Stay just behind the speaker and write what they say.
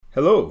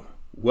Hello,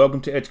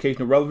 welcome to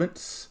Educational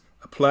Relevance,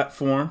 a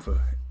platform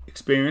for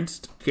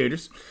experienced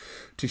educators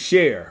to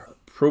share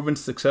proven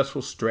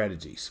successful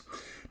strategies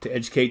to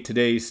educate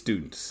today's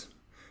students.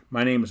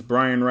 My name is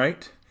Brian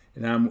Wright,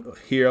 and I'm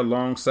here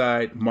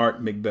alongside Mark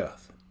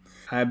Macbeth.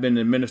 I've been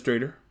an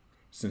administrator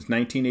since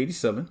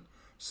 1987,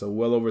 so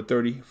well over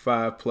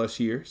 35 plus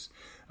years.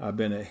 I've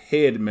been a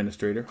head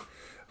administrator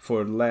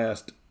for the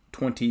last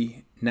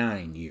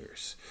 29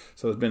 years.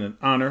 So it's been an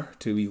honor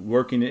to be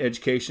working in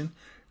education.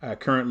 I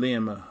currently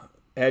am an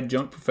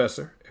adjunct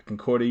professor at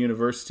Concordia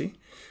University,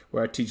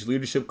 where I teach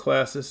leadership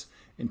classes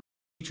and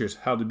teachers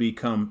how to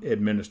become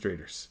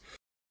administrators.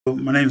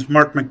 My name is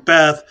Mark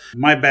Macbeth.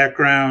 My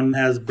background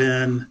has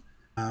been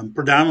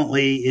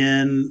predominantly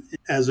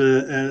as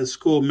a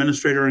school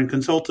administrator and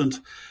consultant.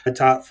 I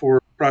taught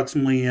for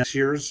approximately 6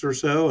 years or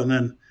so, and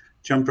then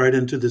jumped right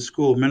into the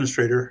school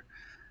administrator.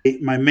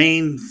 My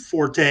main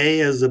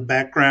forte as a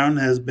background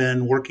has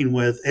been working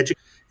with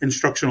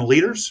instructional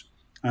leaders,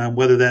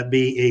 whether that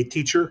be a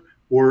teacher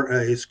or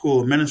a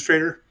school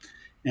administrator.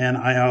 And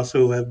I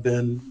also have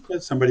been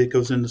somebody that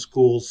goes into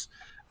schools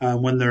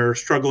when they're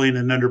struggling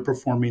and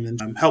underperforming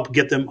and help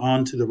get them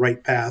onto the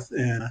right path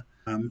and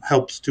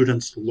help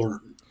students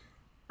learn.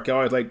 I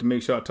always like to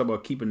make sure I talk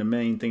about keeping the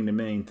main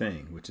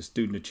thing, which is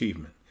student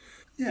achievement.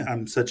 Yeah,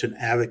 I'm such an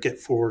advocate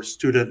for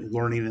student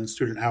learning and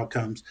student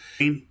outcomes.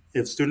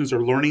 If students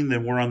are learning,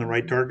 then we're on the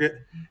right target.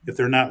 If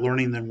they're not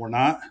learning, then we're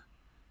not.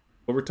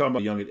 We're talking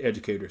about young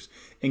educators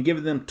and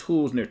giving them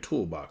tools in their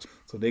toolbox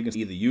so they can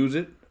either use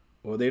it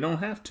or they don't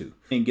have to.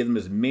 And give them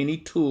as many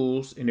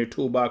tools in their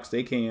toolbox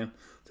they can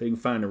so they can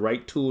find the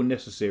right tool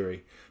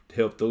necessary to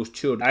help those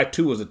children. I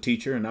too was a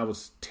teacher, and I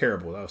was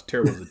terrible. I was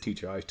terrible as a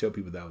teacher. I always tell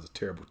people that I was a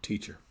terrible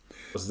teacher.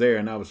 I was there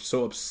and I was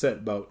so upset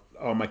about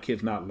all my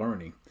kids not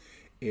learning.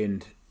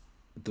 And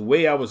the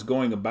way I was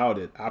going about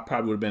it, I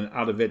probably would have been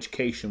out of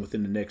education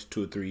within the next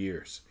 2 or 3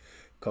 years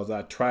because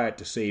I tried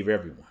to save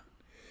everyone.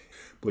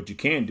 What you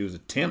can do is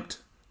attempt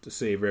to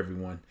save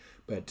everyone,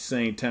 but at the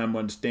same time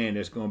understand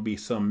there's going to be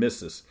some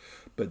misses.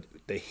 But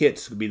the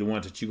hits will be the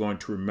ones that you're going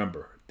to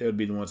remember. They'll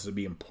be the ones that will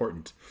be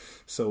important.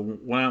 So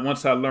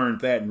once I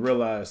learned that and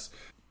realized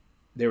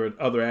there were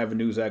other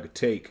avenues I could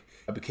take,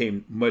 I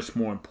became much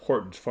more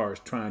important as far as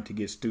trying to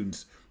get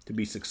students to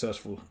be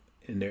successful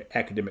in their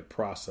academic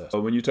process. So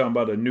when you're talking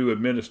about a new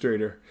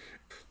administrator,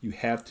 you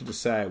have to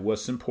decide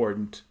what's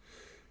important,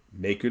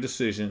 make your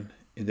decision,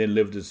 and then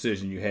live the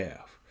decision you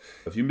have.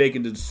 If you're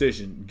making the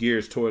decision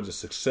geared towards the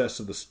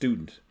success of the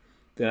student,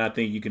 then I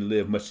think you can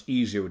live much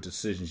easier with the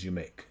decisions you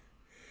make.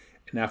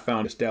 And I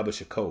found establish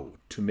a code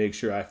to make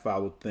sure I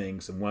followed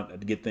things and want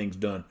to get things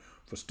done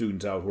for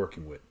students I was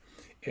working with.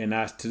 And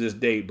I, to this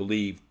day,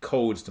 believe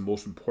code is the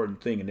most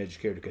important thing an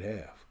educator could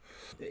have.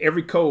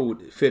 Every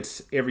code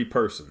fits every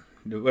person,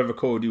 whatever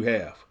code you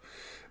have.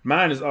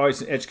 Mine is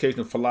always an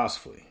educational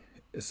philosophy.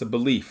 It's a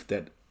belief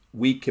that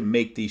we can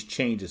make these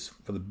changes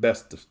for the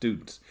best of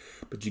students.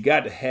 But you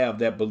got to have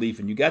that belief,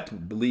 and you got to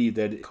believe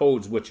that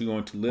code is what you're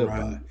going to live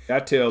by. I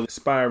tell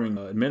aspiring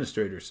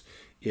administrators,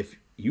 if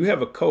you have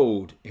a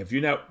code, if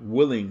you're not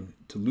willing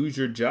to lose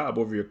your job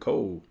over your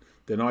code,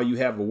 then all you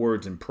have are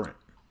words in print.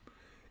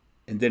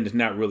 And then it's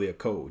not really a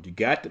code. You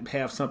got to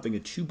have something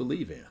that you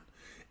believe in.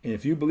 And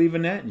if you believe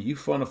in that and you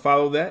want to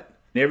follow that,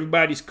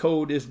 everybody's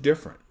code is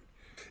different.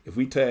 If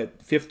we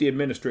had 50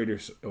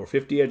 administrators or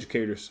 50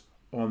 educators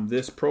on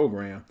this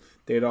program,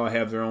 they'd all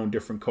have their own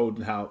different code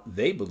and how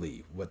they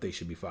believe what they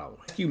should be following.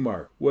 You,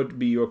 Mark, what would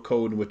be your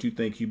code and what you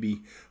think you'd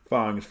be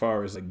following as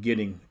far as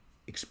getting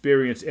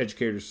experienced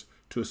educators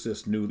to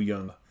assist new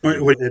young?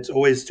 It's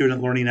always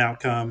student learning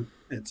outcome.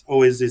 It's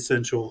always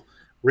essential.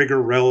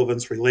 Rigor,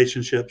 relevance,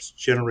 relationships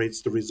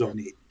generates the result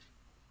need.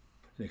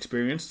 An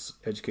experienced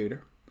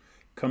educator,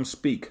 come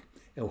speak.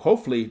 And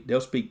hopefully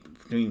they'll speak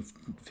between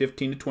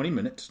 15 to 20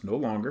 minutes, no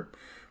longer,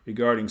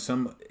 regarding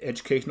some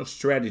educational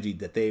strategy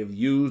that they've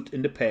used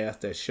in the past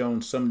that's shown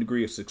some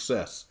degree of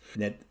success.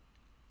 And that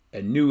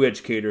a new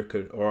educator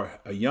could, or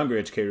a younger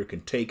educator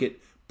can take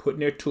it, put in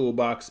their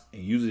toolbox,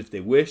 and use it if they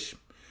wish,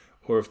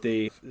 or if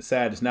they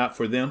decide it's not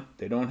for them,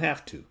 they don't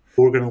have to.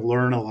 We're going to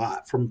learn a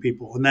lot from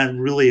people, and that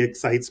really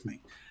excites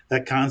me.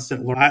 That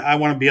constant learning. I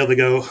want to be able to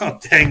go, oh,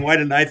 dang, why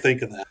didn't I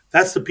think of that?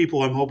 That's the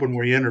people I'm hoping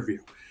we interview.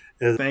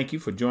 Thank you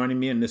for joining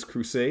me in this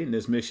crusade, in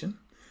this mission.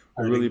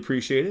 I really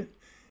appreciate it.